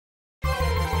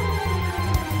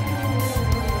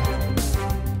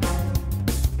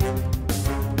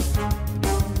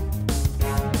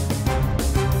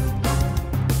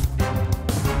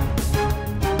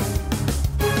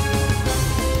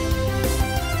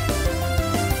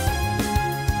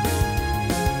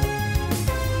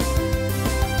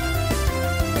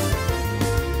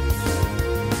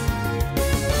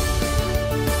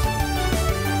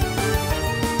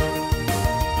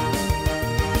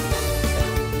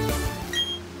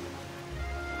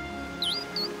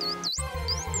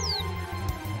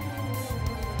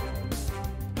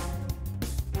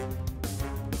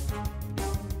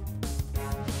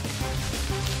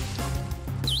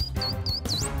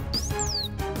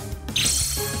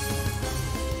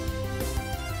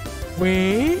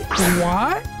Wait,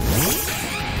 what?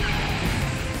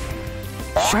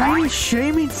 Shiny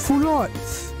Shaymin full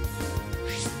odds.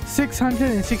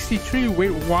 663.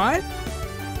 Wait, what?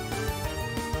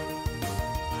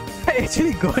 I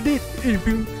actually got it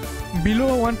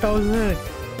below 1000.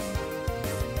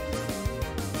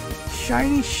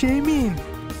 Shiny Shaymin.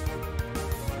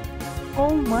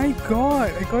 Oh my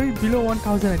god, I got it below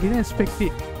 1000. I didn't expect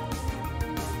it.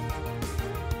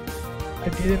 I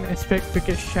didn't expect to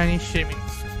get shiny Shaymin.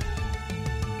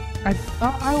 I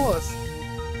thought I was.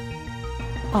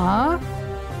 Huh?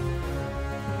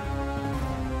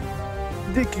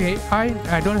 Okay, I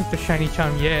don't have the shiny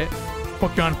charm yet.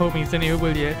 Pokemon Home isn't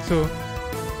able yet, so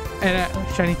and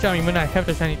shiny charm, even I have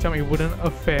the shiny charm, it wouldn't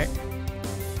affect.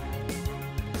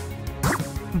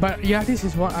 But yeah, this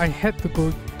is what I had to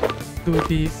go do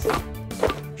this.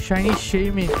 Shiny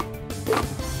Shaymin.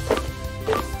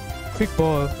 Quick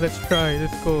ball, let's try,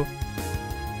 let's go.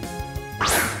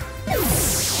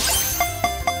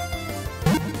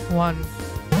 One,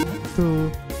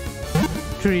 two,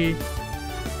 three.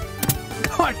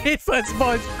 Got it, first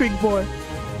ball, quick ball.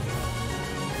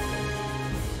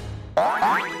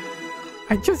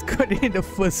 I just got it in the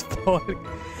first ball.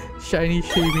 Shiny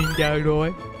Shaymin,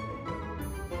 Galroy.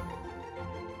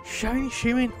 Shiny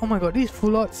Shaymin, oh my god, this is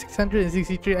full out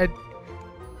 663.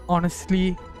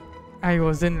 Honestly, I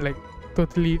wasn't like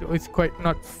totally, it's quite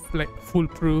not like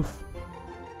foolproof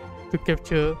to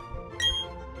capture.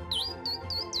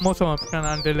 Most of them are kind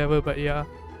of under level, but yeah.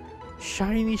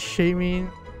 Shiny Shaymin.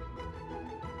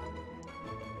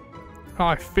 Oh,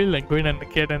 I feel like going and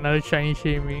get another shiny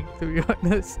Shaymin, to be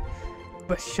honest.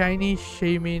 But shiny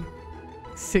Shaymin,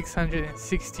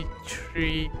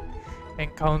 663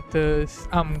 encounters.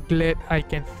 I'm glad I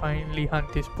can finally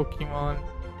hunt this Pokemon.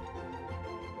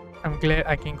 I'm glad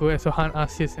I can go as a hunt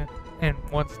Arceus and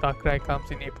once Darkrai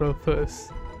comes in April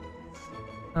 1st.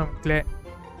 I'm glad.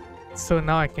 So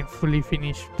now I can fully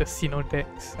finish the Sinnoh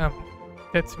decks.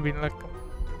 That's been like,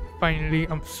 finally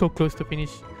I'm so close to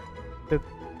finish the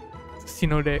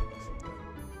Sinnoh decks.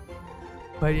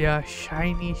 But yeah,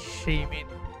 shiny Shaymin,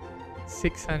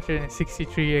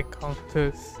 663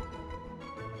 encounters.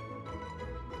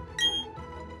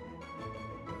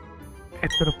 Add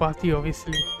to the party,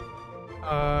 obviously.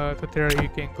 To Terra you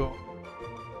can go.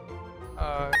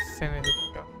 Send it to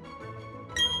go.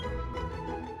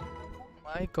 Oh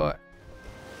my god.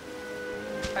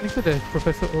 I need to the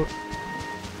Professor Oak.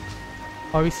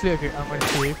 Obviously, okay, I'm gonna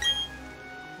save.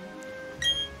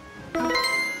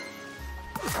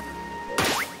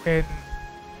 And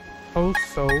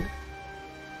also,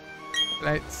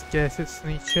 let's guess its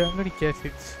nature. I'm gonna guess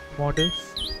it's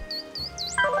modest.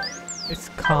 It's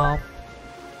calm.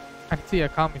 Actually,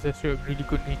 calm is actually a really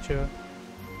good nature.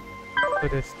 So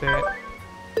there's that.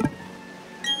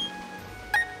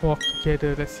 Walk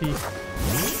together, let's see.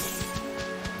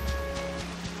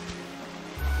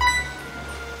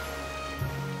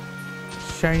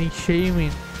 Shiny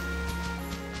Shaymin.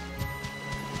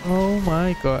 Oh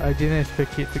my god, I didn't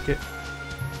expect it to get.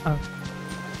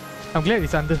 I'm glad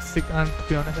it's under 600, to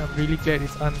be honest. I'm really glad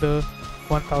it's under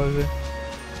 1000.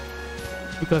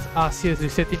 Because Arceus,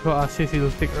 resetting for Arceus, it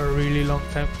will take a really long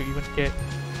time to even get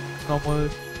normal.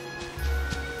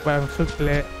 But I'm so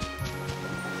glad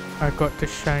I got the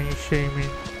shiny Shaymin.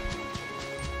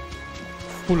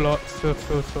 Full lot, so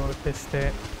that's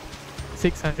that.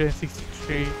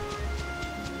 663.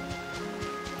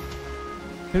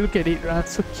 Look at it,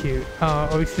 that's so cute.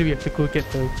 Obviously we have to go get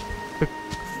the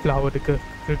flower, I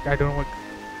don't know what,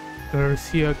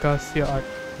 Garcia, I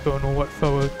don't know what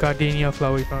flower, Gardenia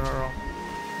flower if I'm not wrong.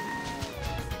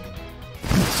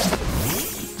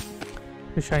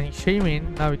 The shiny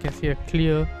Shaymin, now we can see a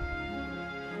clearly.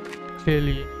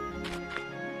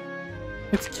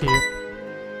 It's cute.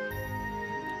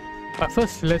 But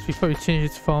first, before we change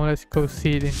its form, let's go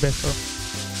see it in battle.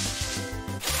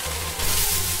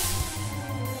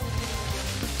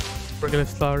 Regular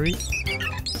Slurry.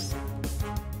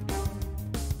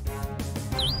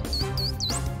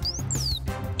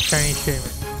 Shiny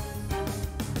Shaymin.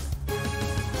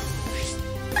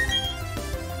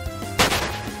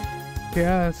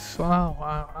 Yes, wow,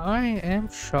 I am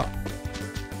shocked.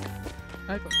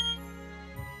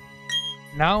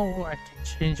 Now I can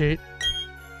change it.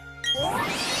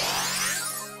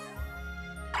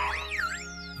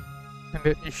 And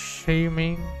that is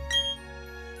Shaymin.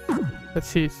 Let's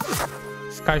see,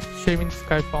 Shaymin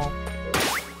Sky Form.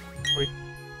 Wait.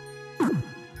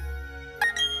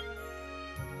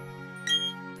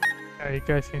 Yeah, you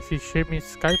guys can see Shaymin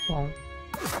Sky Form.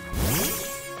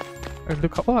 And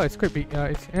look how, oh, it's quite big.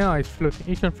 It's floating.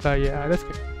 You can fly, yeah, that's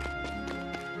good.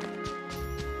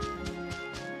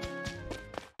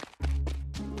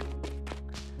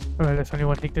 Well, there's only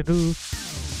one thing to do.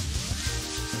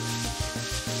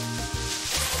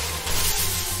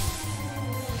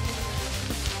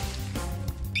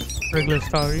 Regular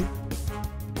story.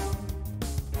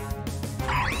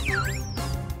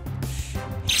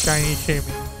 Shiny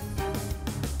Shaymin.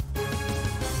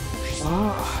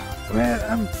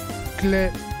 Well, I'm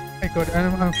glad I got it.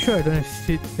 I'm sure I don't have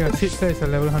Sid. Yeah, Sid is a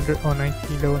level 100 or 90,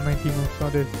 level 90 moves, so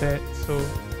there's that. So,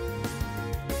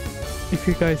 if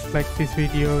you guys like this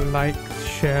video, like,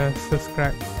 share,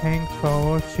 subscribe. Thanks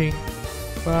for watching.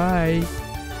 Bye.